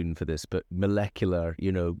too soon for this, but molecular,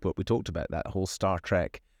 what we talked about, that whole Star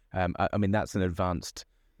Trek. I mean, that's an advanced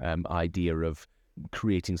idea of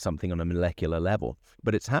creating something on a molecular level,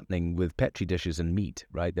 but it's happening with petri dishes and meat,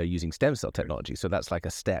 right? They're using stem cell technology, so that's like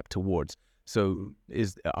a step towards. So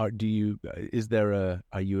are you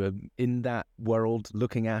in that world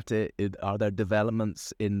looking at it? Are there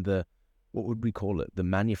developments in what would we call it? The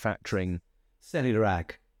manufacturing cellular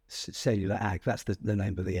ag. That's the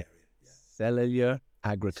name of the area. Cellular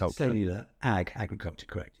agriculture. Cellular agriculture,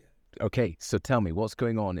 correct. Yeah. Okay, so tell me, what's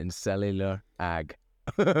going on in cellular ag?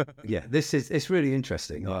 Yeah, it's really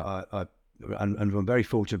interesting. I'm in a very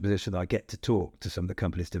fortunate position that I get to talk to some of the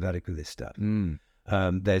companies developing this stuff.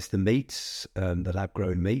 There's the meats, the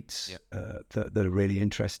lab-grown meats that are really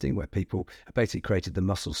interesting, where people basically created the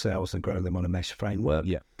muscle cells and grown them on a mesh framework.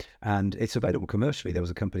 Yeah, and it's available commercially. There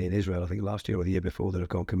was a company in Israel, I think last year or the year before, that have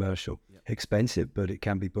gone commercial. Expensive, but it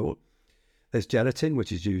can be bought. There's gelatin,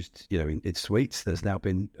 which is used, in sweets. There's now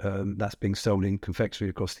been that's being sold in confectionery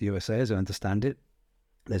across the USA, as I understand it.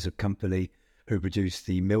 There's a company who produce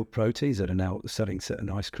the milk proteins that are now selling certain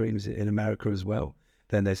ice creams in America as well.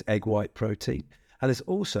 Then there's egg white protein. And there's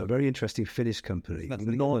also a very interesting Finnish company. That's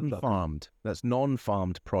non-farmed. That's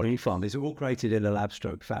non-farmed product. Non-farmed. It's all created in a lab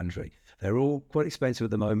stroke factory. They're all quite expensive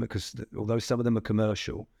at the moment because although some of them are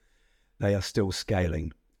commercial, they are still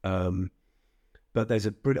scaling. But there's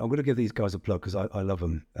a brilliant, I'm going to give these guys a plug because I love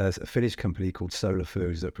them. There's a Finnish company called Solar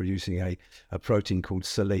Foods that are producing a protein called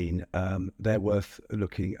Selene. They're worth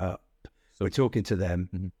looking up. So we're talking to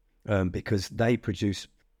them because they produce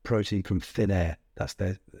protein from thin air. That's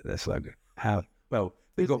their slogan. How? Well,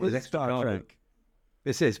 we've got this extra carbon.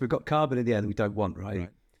 We've got carbon in the air that we don't want, right?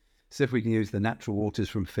 So if we can use the natural waters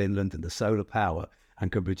from Finland and the solar power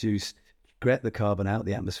and can get the carbon out of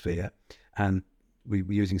the atmosphere, and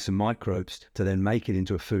we're using some microbes to then make it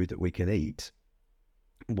into a food that we can eat,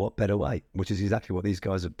 what better way? Which is exactly what these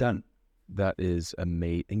guys have done. That is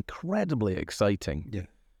incredibly exciting.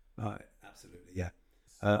 Yeah, absolutely, yeah.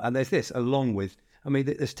 And there's this, along with,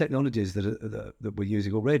 there's technologies that we're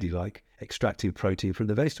using already, like extracting protein from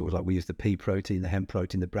the vegetables. Like we use the pea protein, the hemp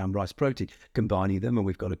protein, the brown rice protein, combining them, and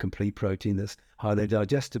we've got a complete protein that's highly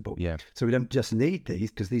digestible. Yeah. So we don't just need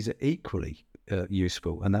these because these are equally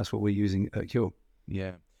useful, and that's what we're using at Huel.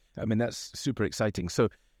 Yeah, that's super exciting. So,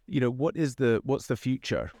 what's the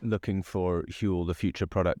future looking for Huel, the future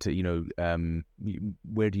product?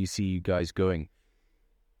 Where do you see you guys going?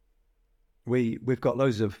 We've got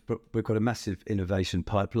a massive innovation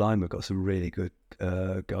pipeline. We've got some really good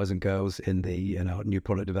guys and girls in our new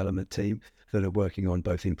product development team that are working on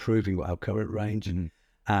both improving our current range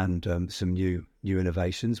and some new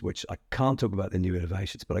innovations, which I can't talk about the new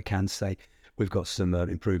innovations, but I can say we've got some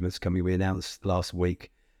improvements coming. We announced last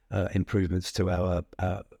week improvements to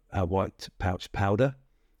our white pouch powder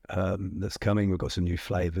that's coming. We've got some new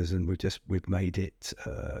flavors, and we've made it.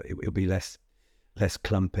 It'll be less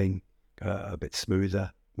clumping. A bit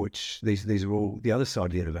smoother, which these are all the other side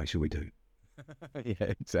of the innovation we do. Yeah,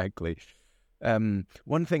 exactly.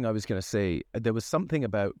 One thing I was going to say, there was something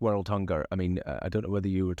about World Hunger. I don't know whether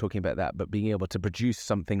you were talking about that, but being able to produce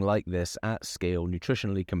something like this at scale,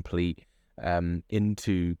 nutritionally complete,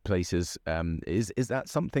 into places, is that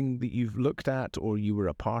something that you've looked at or you were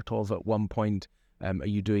a part of at one point? Are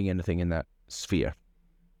you doing anything in that sphere?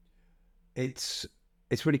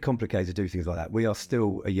 It's really complicated to do things like that. We are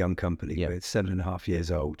still a young company. Yeah. We're 7.5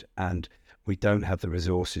 years old, and we don't have the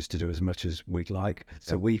resources to do as much as we'd like.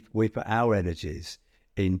 So we put our energies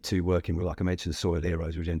into working with, like I mentioned, Soil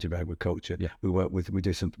Heroes, regenerative agriculture. Yeah.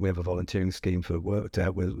 We have a volunteering scheme for work to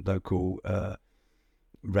help with local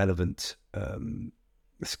relevant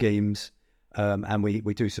schemes. And we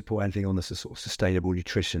do support anything on this sort of sustainable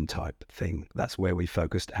nutrition type thing. That's where we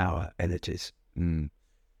focused our energies.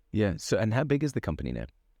 Yeah. So, and how big is the company now?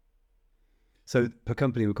 So per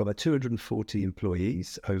company, we've got about 240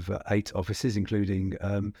 employees over 8 offices, including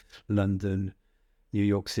London, New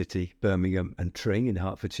York City, Birmingham, and Tring in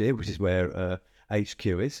Hertfordshire, which is where HQ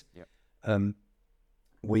is. Yeah.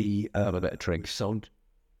 We have a bit of Tring. Sold.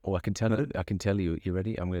 Oh, I can tell you. You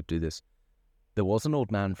ready? I'm going to do this. There was an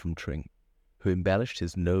old man from Tring who embellished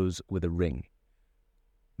his nose with a ring.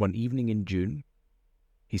 One evening in June,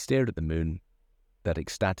 he stared at the moon. That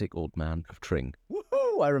ecstatic old man of Tring.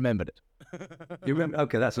 Woohoo! I remembered it. You remember?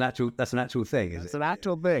 Okay, that's an actual thing. It's an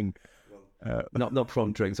actual thing. Not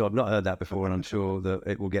from Tring, so I've not heard that before, and I'm sure that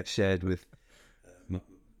it will get shared with my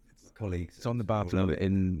colleagues. It's on the bathroom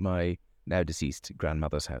in my now deceased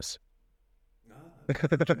grandmother's house.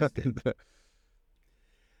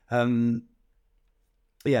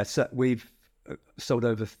 So we've sold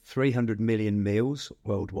over 300 million meals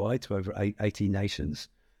worldwide to over 80 nations.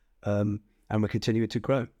 And we're continuing to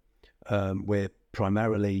grow. We're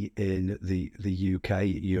primarily in the UK,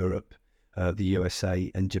 Europe, the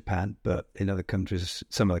USA, and Japan, but in other countries,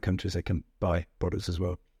 some other countries, they can buy products as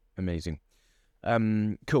well. Amazing.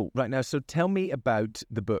 Cool. Right now, so tell me about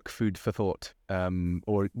the book Food for Thought,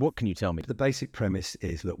 or what can you tell me? The basic premise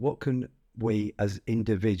is that what can we as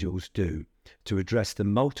individuals do to address the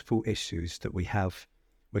multiple issues that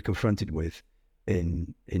we're confronted with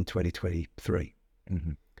in 2023?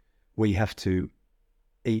 Mm-hmm. We have to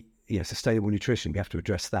eat, sustainable nutrition. We have to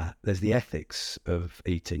address that. There's the ethics of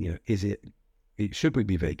eating. Should we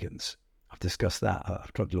be vegans? I've discussed that.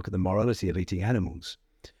 I've tried to look at the morality of eating animals.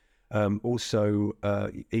 Also,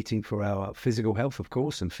 eating for our physical health, of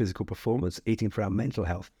course, and physical performance, eating for our mental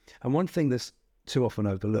health. And one thing that's too often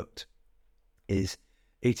overlooked is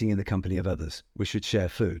eating in the company of others. We should share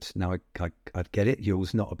food. Now, I get it.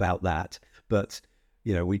 Huel's not about that, but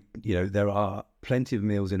there are plenty of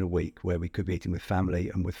meals in a week where we could be eating with family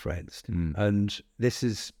and with friends. And this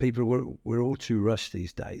is, we're all too rushed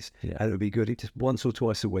these days. Yeah. And it would be good just once or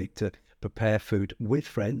twice a week to prepare food with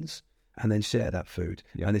friends and then share that food.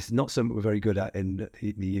 Yeah. And it's not something we're very good at in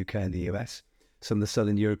the UK and the US. Some of the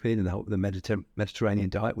Southern European and the Mediterranean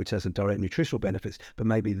diet, which has some direct nutritional benefits, but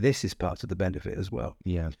maybe this is part of the benefit as well.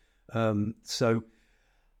 Yeah. So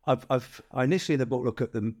I initially in the book look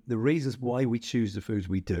at the reasons why we choose the foods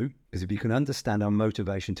we do, because if you can understand our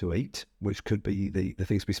motivation to eat, which could be the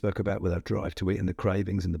things we spoke about with our drive to eat and the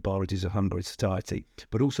cravings and the biologies of hunger in society,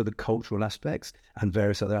 but also the cultural aspects and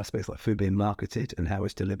various other aspects like food being marketed and how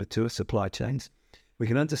it's delivered to us, supply chains. We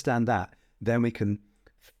can understand that, then we can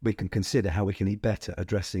consider how we can eat better,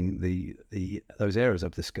 addressing those areas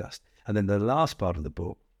I've discussed. And then the last part of the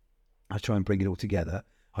book, I try and bring it all together.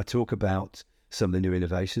 I talk about some of the new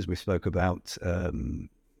innovations. We spoke about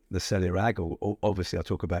the cellular ag, or obviously I'll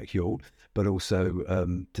talk about Huel, but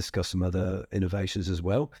also discuss some other innovations as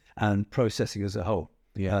well, and processing as a whole.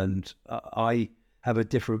 Yeah. And I have a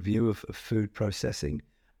different view of food processing.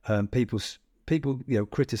 People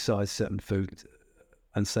criticize certain food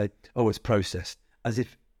and say, "Oh, it's processed," as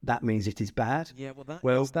if that means it is bad. Yeah,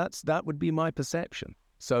 well, that would be my perception.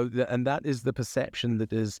 So, and that is the perception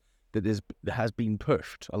that has been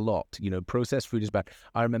pushed a lot. Processed food is bad.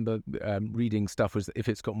 I remember reading stuff was if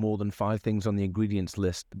it's got more than 5 things on the ingredients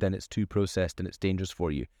list, then it's too processed and it's dangerous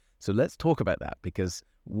for you. So let's talk about that, because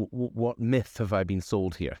what myth have I been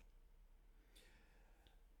sold here?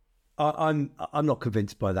 I'm not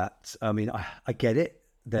convinced by that. I mean, I get it.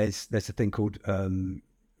 There's a thing called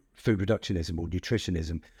food reductionism or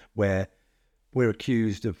nutritionism, where we're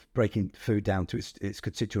accused of breaking food down to its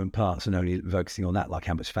constituent parts and only focusing on that, like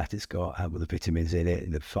how much fat it's got, how the vitamins in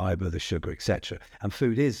it, the fibre, the sugar, etc. And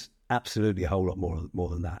food is absolutely a whole lot more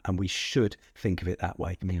than that, and we should think of it that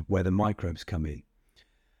way, where the microbes come in.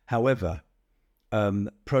 However,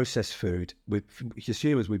 processed food, as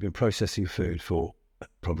humans, we've been processing food for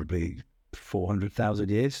probably 400,000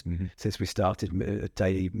 years since we started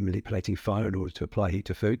daily manipulating fire in order to apply heat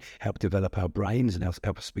to food, help develop our brains and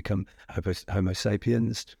help us become Homo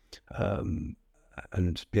sapiens, and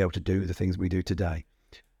be able to do the things we do today.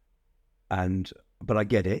 But I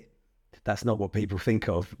get it. That's not what people think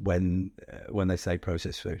of when they say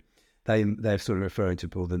processed food. They're sort of referring to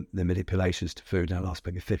all the manipulations to food now last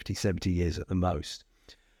maybe 50, 70 years at the most.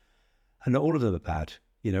 And not all of them are bad.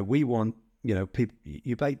 We want, people,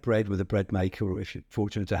 you bake bread with a bread maker, or if you're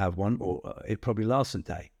fortunate to have one, or it probably lasts a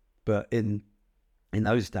day. But in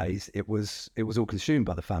those days, it was all consumed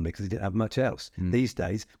by the family because they didn't have much else. These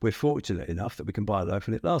days, we're fortunate enough that we can buy a loaf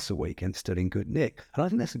and it lasts a week and it's still in good nick. And I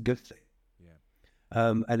think that's a good thing.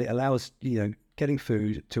 Yeah. And it allows, getting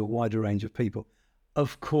food to a wider range of people.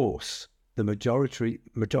 Of course, the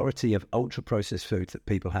majority of ultra-processed foods that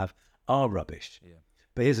people have are rubbish. Yeah.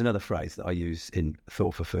 But here's another phrase that I use in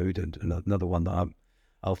Thought for Food, and another one that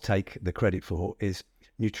I'll take the credit for is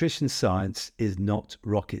nutrition science is not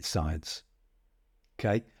rocket science.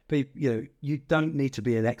 Okay? But, you don't need to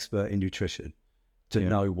be an expert in nutrition to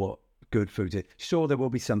know what good food is. Sure, there will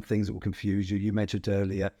be some things that will confuse you. You mentioned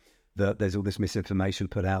earlier that there's all this misinformation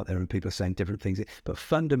put out there and people are saying different things. But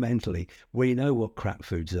fundamentally, we know what crap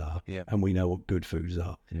foods are, and we know what good foods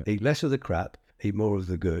are. Yeah. Eat less of the crap, eat more of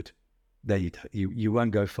the good. There you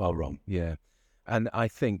won't go far wrong. Yeah. And I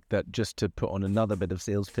think that, just to put on another bit of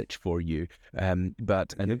sales pitch for you,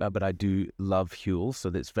 but I do love Huel, so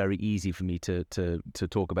that's very easy for me to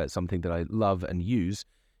talk about something that I love and use,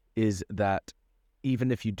 is that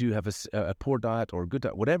even if you do have a poor diet or a good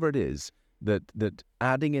diet, whatever it is, that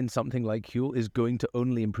adding in something like Huel is going to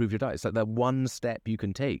only improve your diet. It's like that one step you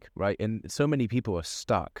can take, right? And so many people are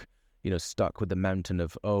stuck with the mountain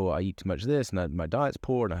of, I eat too much of this and my diet's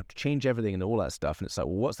poor and I have to change everything and all that stuff. And it's like,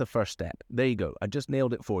 well, what's the first step? There you go. I just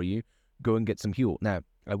nailed it for you. Go and get some Huel. Now,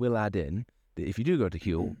 I will add in that if you do go to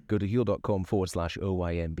Huel, go to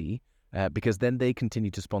huel.com/OYMB, because then they continue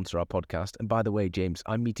to sponsor our podcast. And by the way, James,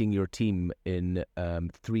 I'm meeting your team in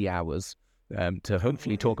 3 hours to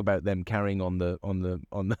hopefully talk about them carrying on the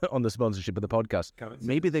sponsorship of the podcast.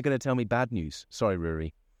 Maybe they're going to tell me bad news. Sorry,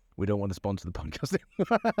 Rory. We don't want to sponsor the podcast.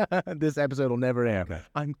 This episode will never air. Okay.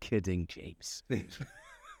 I'm kidding, James. Head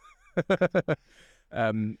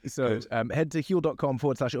to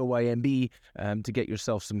huel.com/OYMB to get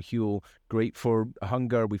yourself some Huel. Great for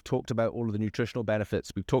hunger. We've talked about all of the nutritional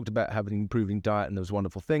benefits. We've talked about having an improving diet and those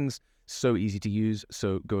wonderful things. So easy to use.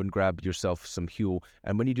 So go and grab yourself some Huel.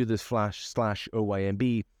 And when you do this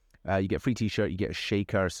 /OYMB, you get a free t-shirt, you get a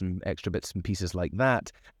shaker, some extra bits and pieces like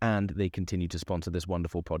that, and they continue to sponsor this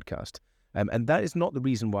wonderful podcast. And that is not the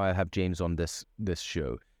reason why I have James on this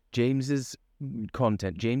show. James is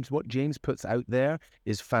content. What James puts out there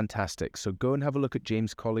is fantastic. So go and have a look at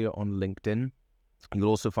James Collier on LinkedIn. You'll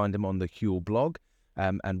also find him on the Huel blog,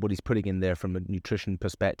 and what he's putting in there from a nutrition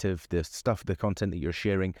perspective, the content that you're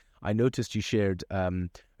sharing. I noticed you shared a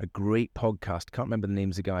great podcast. Can't remember the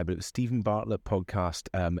name of the guy, but it was Stephen Bartlett podcast.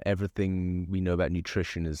 Everything we know about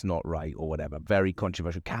nutrition is not right, or whatever. Very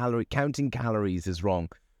controversial. Counting calories is wrong.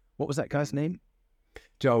 What was that guy's name?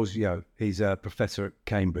 Giles Yeo. He's a professor at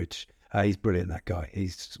Cambridge. He's brilliant, that guy.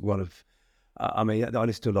 He's one of, I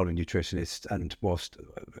listen to a lot of nutritionists, and whilst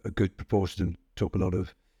a good proportion of them talk a lot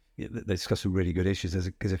of, they discuss some really good issues.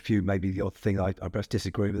 There's a few, maybe the odd thing I perhaps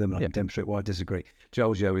disagree with them, and I can demonstrate why I disagree.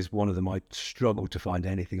 Giles Yeo is one of them. I struggle to find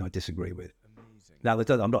anything I disagree with. Amazing. Now,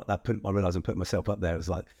 I realise I'm putting myself up there as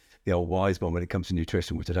like the old wise one when it comes to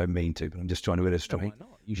nutrition, which I don't mean to, but I'm just trying to illustrate. No,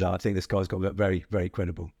 why not? I think this guy's got very, very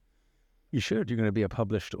credible. You should. You're going to be a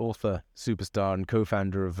published author, superstar, and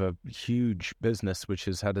co-founder of a huge business which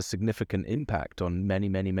has had a significant impact on many,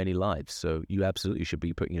 many, many lives. So you absolutely should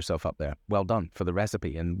be putting yourself up there. Well done for the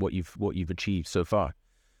recipe and what you've achieved so far.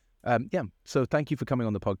 So thank you for coming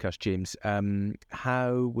on the podcast, James.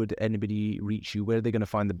 How would anybody reach you? Where are they going to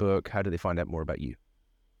find the book? How do they find out more about you?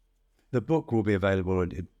 The book will be available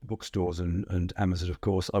in bookstores and Amazon, of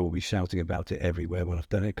course. I will be shouting about it everywhere when I've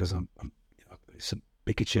done it, because it's a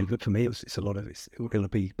big achievement for me. It's a lot of it's going to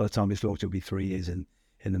be, by the time it's launched, it'll be 3 years in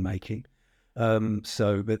the making.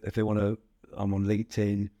 But if they want to, I'm on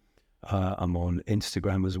LinkedIn, I'm on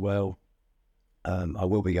Instagram as well. I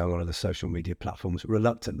will be going on other social media platforms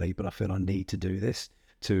reluctantly, but I feel I need to do this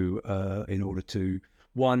in order to,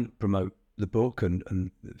 one, promote the book and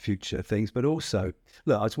future things, but also,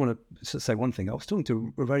 look, I just want to say one thing. I was talking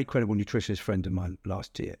to a very credible nutritionist friend of mine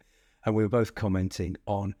last year, and we were both commenting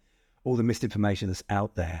on all the misinformation that's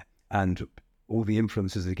out there and all the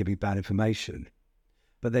influencers that are giving bad information.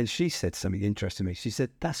 But then she said something interesting to me. She said,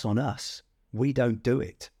 that's on us. We don't do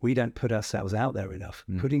it. We don't put ourselves out there enough,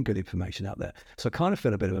 putting good information out there. So I kind of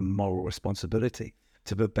feel a bit of a moral responsibility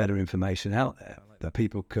to put better information out there that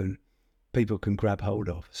people can grab hold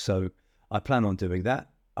of. So I plan on doing that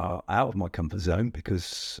out of my comfort zone,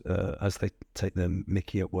 because as they take the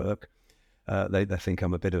mickey at work, they think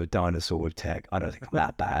I'm a bit of a dinosaur with tech. I don't think I'm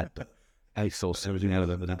that bad, but outsource everything out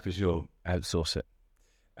of that for sure. Outsource it.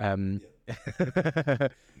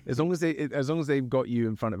 As long as they've got you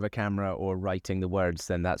in front of a camera or writing the words,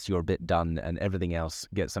 then that's your bit done, and everything else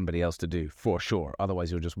get somebody else to do for sure.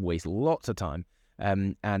 Otherwise, you'll just waste lots of time.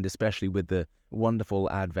 And especially with the wonderful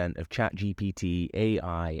advent of ChatGPT,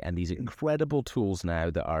 AI, and these incredible tools now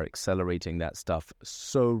that are accelerating that stuff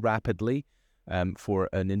so rapidly. For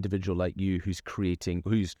an individual like you who's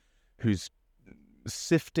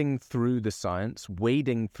sifting through the science,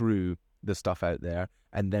 wading through the stuff out there,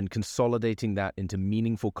 and then consolidating that into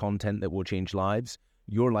meaningful content that will change lives,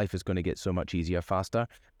 your life is going to get so much easier, faster,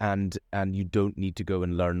 and you don't need to go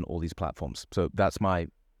and learn all these platforms. So that's my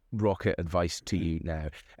rocket advice to you now.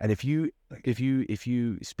 And if you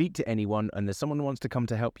speak to anyone and there's someone who wants to come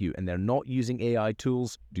to help you and they're not using AI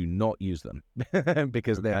tools, do not use them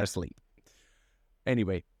because they're asleep.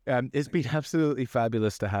 Anyway, it's been absolutely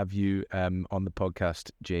fabulous to have you on the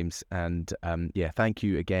podcast, James. And thank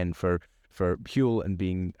you again for Huel and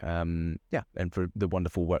being and for the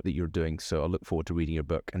wonderful work that you're doing. So I look forward to reading your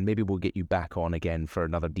book, and maybe we'll get you back on again for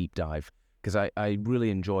another deep dive, because I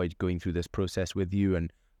really enjoyed going through this process with you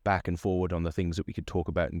and back and forward on the things that we could talk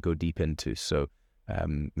about and go deep into. So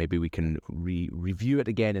maybe we can review it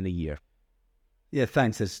again in a year. Yeah,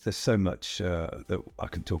 thanks. There's so much that I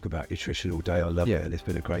can talk about nutrition all day. I love it, and it's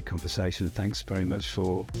been a great conversation. Thanks very much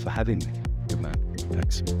for having me. Good man.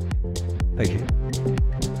 Thanks. Thank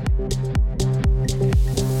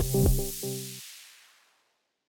you.